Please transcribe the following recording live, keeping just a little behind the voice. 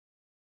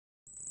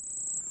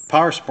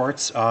Power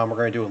Sports, we're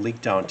going to do a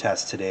leak down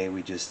test today.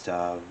 We just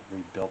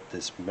rebuilt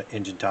this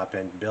engine top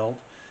end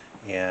build,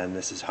 and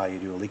this is how you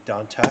do a leak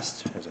down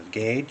test. There's a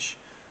gauge,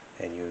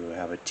 and you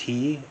have a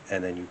T,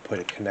 and then you put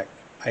a connect.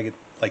 I get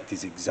like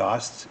these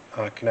exhaust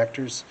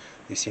connectors.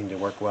 They seem to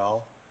work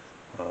well,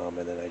 and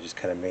then I just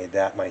kind of made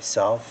that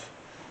myself.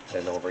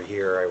 And over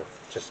here,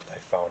 I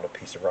found a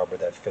piece of rubber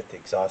that fit the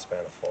exhaust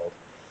manifold.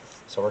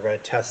 So we're going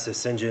to test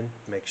this engine,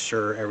 make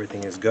sure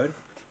everything is good.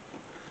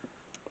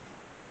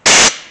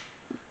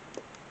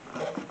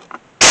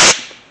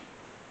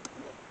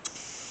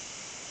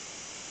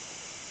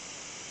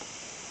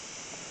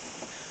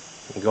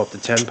 You go up to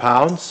 10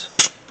 pounds.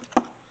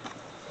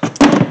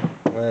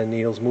 And the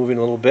needle's moving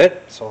a little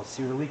bit, so let's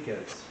see where the leak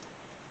is.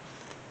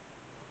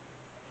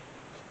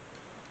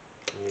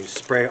 And you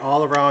spray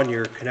all around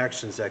your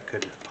connections that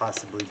could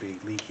possibly be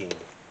leaking.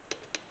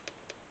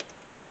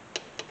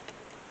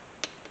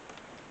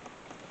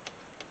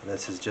 And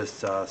this is just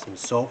some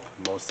soap,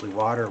 mostly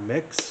water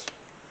mix.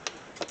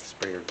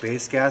 Spray your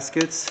base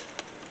gaskets.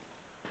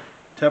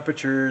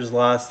 Temperature's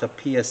lost a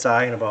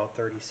PSI in about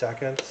 30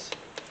 seconds.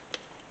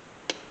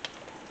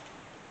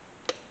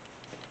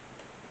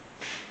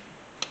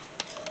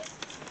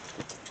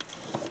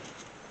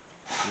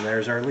 And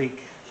there's our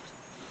leak.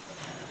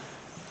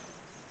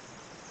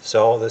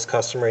 So this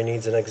customer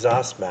needs an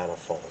exhaust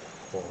manifold.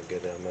 We'll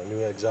get them a new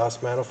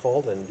exhaust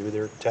manifold and do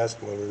their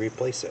test when we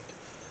replace it.